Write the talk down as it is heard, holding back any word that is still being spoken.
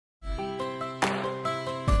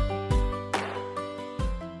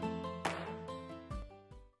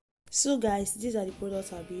So guys, these are the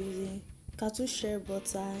products I'll be using. Cattle shea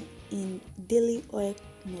butter in daily oil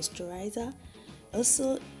moisturizer,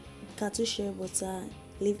 also cattle shea butter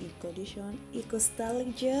leave-in condition, eco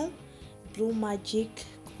styling gel, blue magic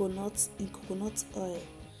coconut in coconut oil.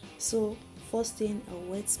 So first thing, I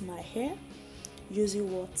wet my hair using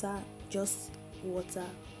water, just water.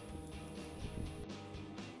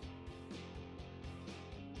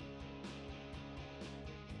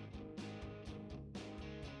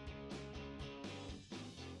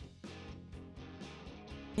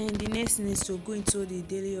 And the next thing is to go into the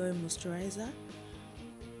daily oil moisturizer.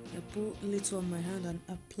 I put a little on my hand and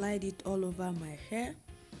applied it all over my hair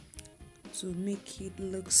to make it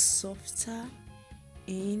look softer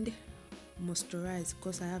and moisturized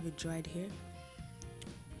because I have a dried hair.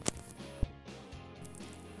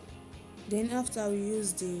 Then after we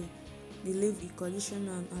used the leave-in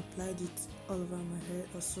conditioner and applied it all over my hair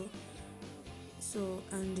also. So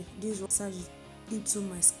and this was massaged into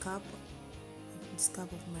my scalp, the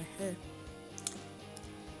scalp of my hair.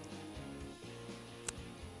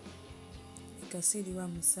 You can see the way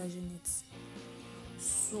I'm massaging it.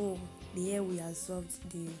 So the hair will absorb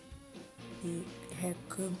the hair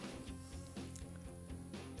comb.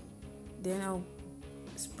 Then I'll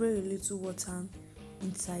spray a little water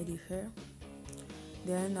inside the hair.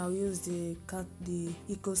 Then I'll use the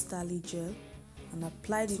Eco styling gel and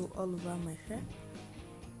apply it all over my hair.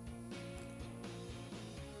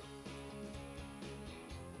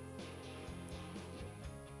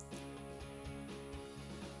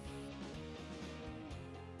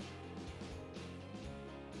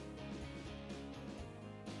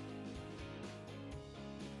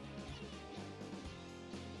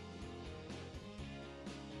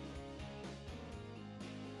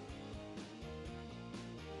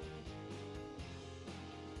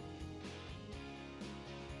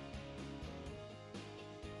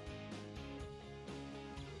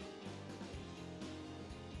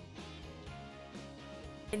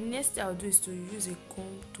 The next thing I'll do is to use a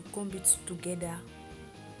comb to comb it together.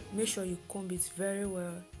 Make sure you comb it very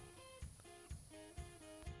well.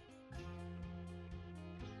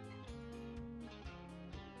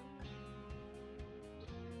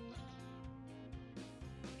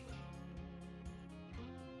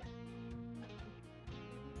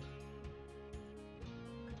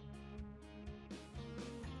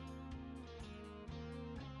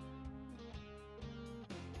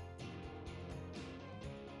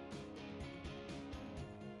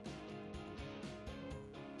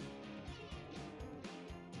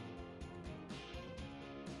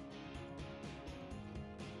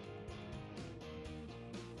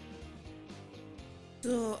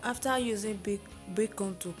 So after using big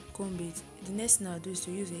comb to comb it, the next thing I'll do is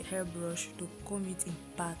to use a hairbrush to comb it in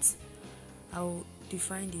parts. I'll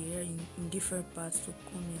define the hair in different parts to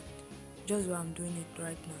comb it, just where I'm doing it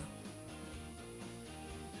right now.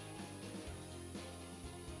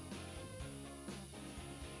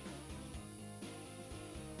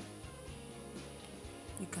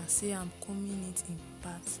 You can see I'm combing it in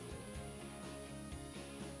parts.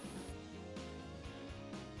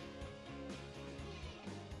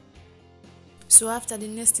 So after, the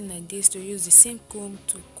next thing I did is to use the same comb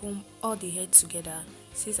to comb all the hair together.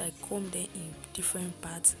 Since I comb them in different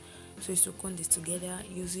parts, so it's to comb this together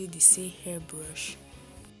using the same hairbrush.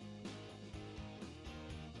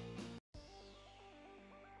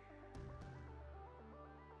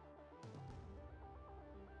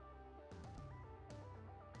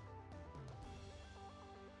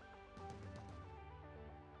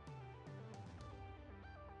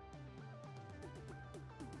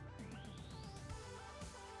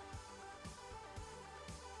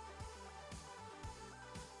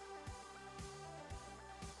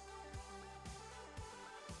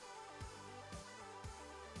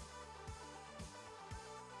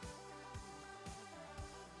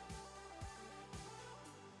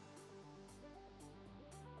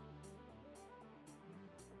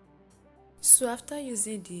 So after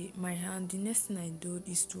using my hand, the next thing I do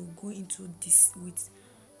is to go into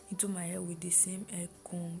my hair with the same hair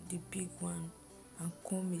comb, the big one, and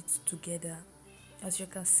comb it together. As you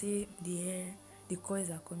can see, the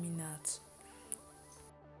coils are coming out.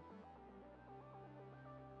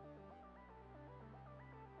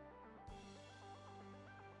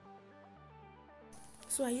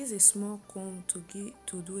 So I use a small comb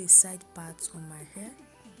to do a side part on my hair,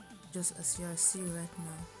 just as you see right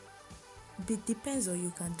now. It depends on,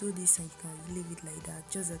 you can do this and you can leave it like that.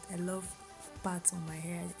 Just that I love parts on my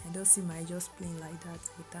hair. I don't see my just plain like that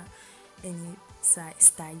without any side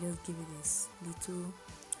style. Just give it this little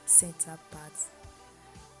center part.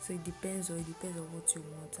 So it depends on what you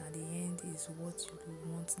want. At the end is what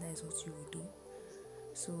you want, that is what you will do.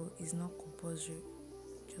 So it's not compulsory,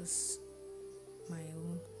 just my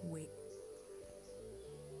own way.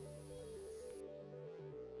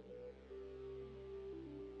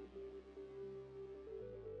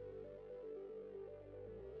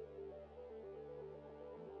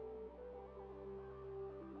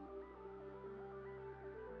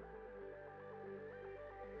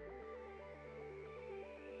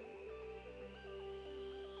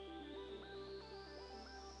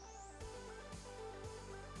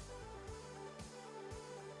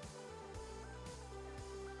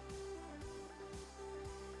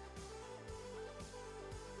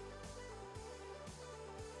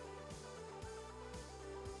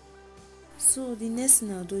 So the next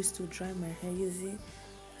thing I'll do is to dry my hair using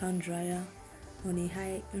hand dryer on a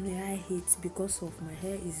high heat, because of my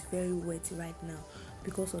hair is very wet right now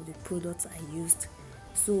because of the products I used.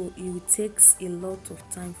 So it takes a lot of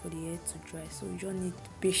time for the hair to dry, so you just need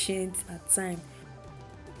patience at time.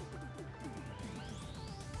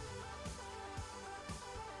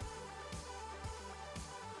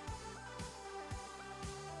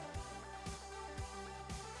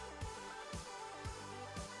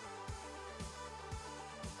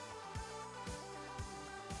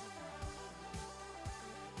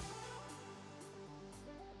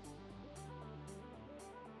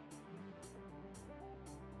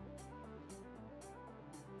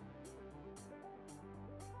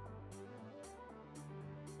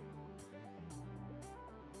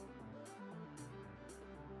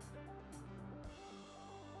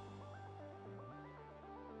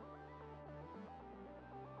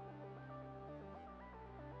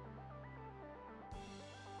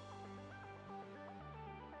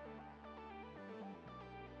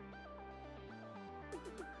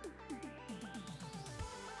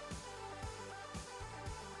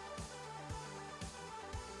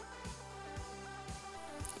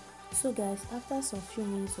 So guys, after some few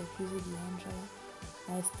minutes of using the hand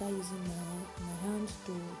dryer, I start using my hand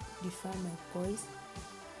to define my coils.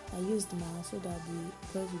 I used my hand so that the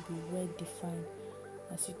coils will be well defined,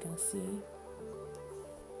 as you can see.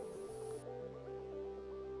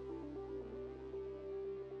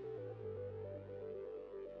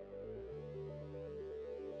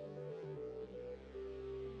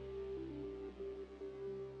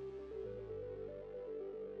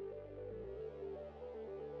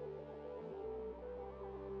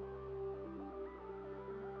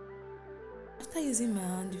 After using my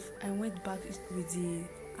hand, I went back with the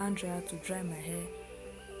hand dryer to dry my hair,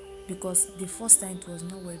 because the first time it was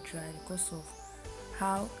not well dry because of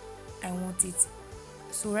how I want it.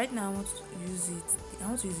 So right now I want to use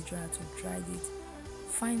the dryer to dry it.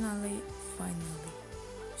 Finally.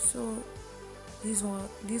 So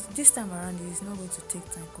this time around it is not going to take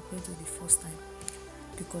time compared to the first time,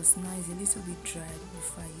 because now it's a little bit dry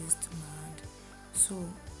before I used my hand. So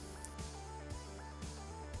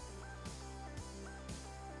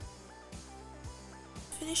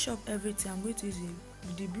finish up everything, I'm going to use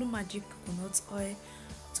the Blue Magic coconut oil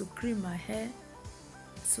to cream my hair.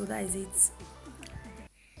 So that is it.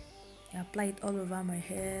 I apply it all over my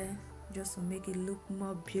hair just to make it look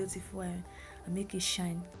more beautiful and make it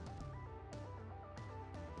shine.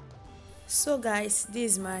 So guys,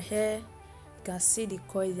 this is my hair. You can see the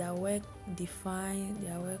coils, they are well defined,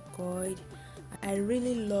 they are well coiled. I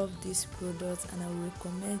really love this product and I will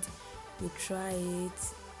recommend you try it.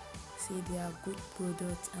 See, they are good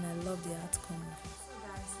products and I love the outcome. So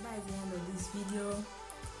guys, that is the end of this video.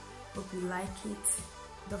 Hope you like it.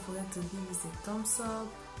 Don't forget to give us a thumbs up,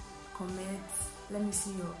 comment, let me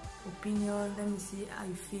see your opinion, let me see how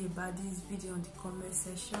you feel about this video on the comment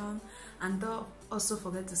section, and don't also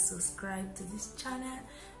forget to subscribe to this channel.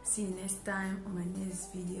 See you next time on my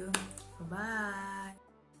next video. Bye bye.